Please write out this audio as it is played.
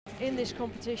in this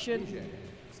competition.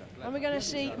 And we're going to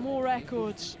see more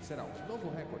records.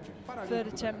 Third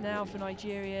attempt now for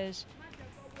Nigeria's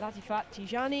Latifat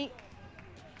TIJANI,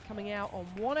 coming out on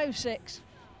 106.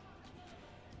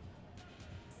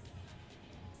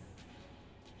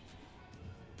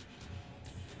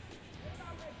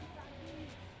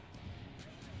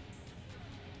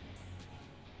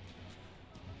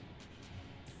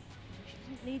 She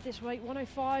doesn't need this weight.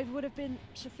 105 would have been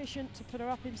sufficient to put her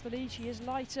up into the lead. She is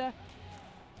lighter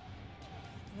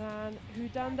than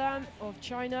Dandan of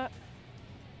China.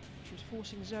 She was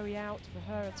forcing Zoe out for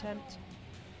her attempt.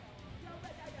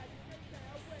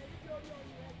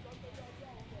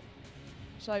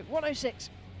 So 106,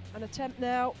 an attempt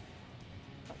now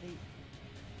at the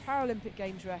Paralympic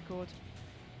Games record.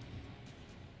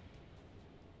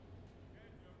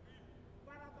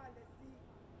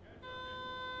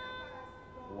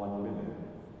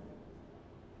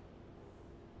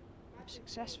 If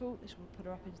successful, this will put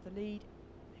her up into the lead.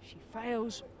 If she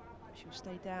fails, she'll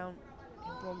stay down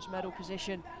in bronze medal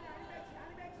position.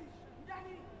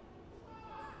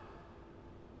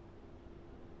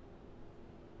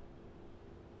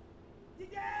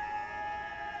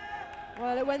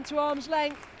 Well, it went to arm's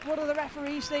length. What do the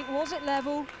referees think? Was it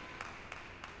level?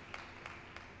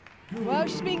 Well,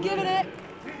 she's been given it.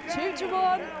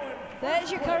 2-1.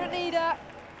 There's your current leader.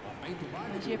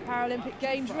 There's your Paralympic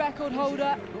Games record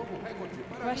holder.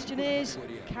 The question is,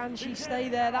 can she stay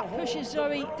there? That pushes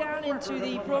Zoe down into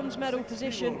the bronze medal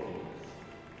position.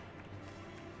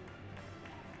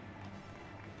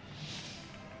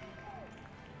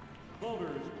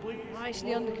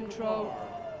 Nicely under control.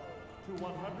 To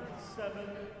 107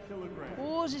 kilograms.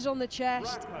 Pauses on the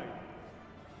chest.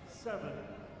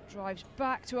 Drives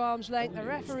back to arm's length. The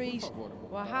referees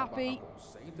were happy.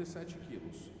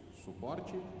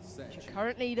 She's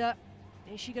current leader.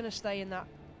 Is she going to stay in that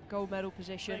gold medal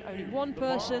position? Only one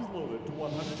person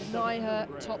deny her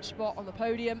top spot on the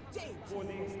podium. For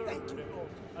the third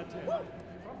attempt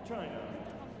from China.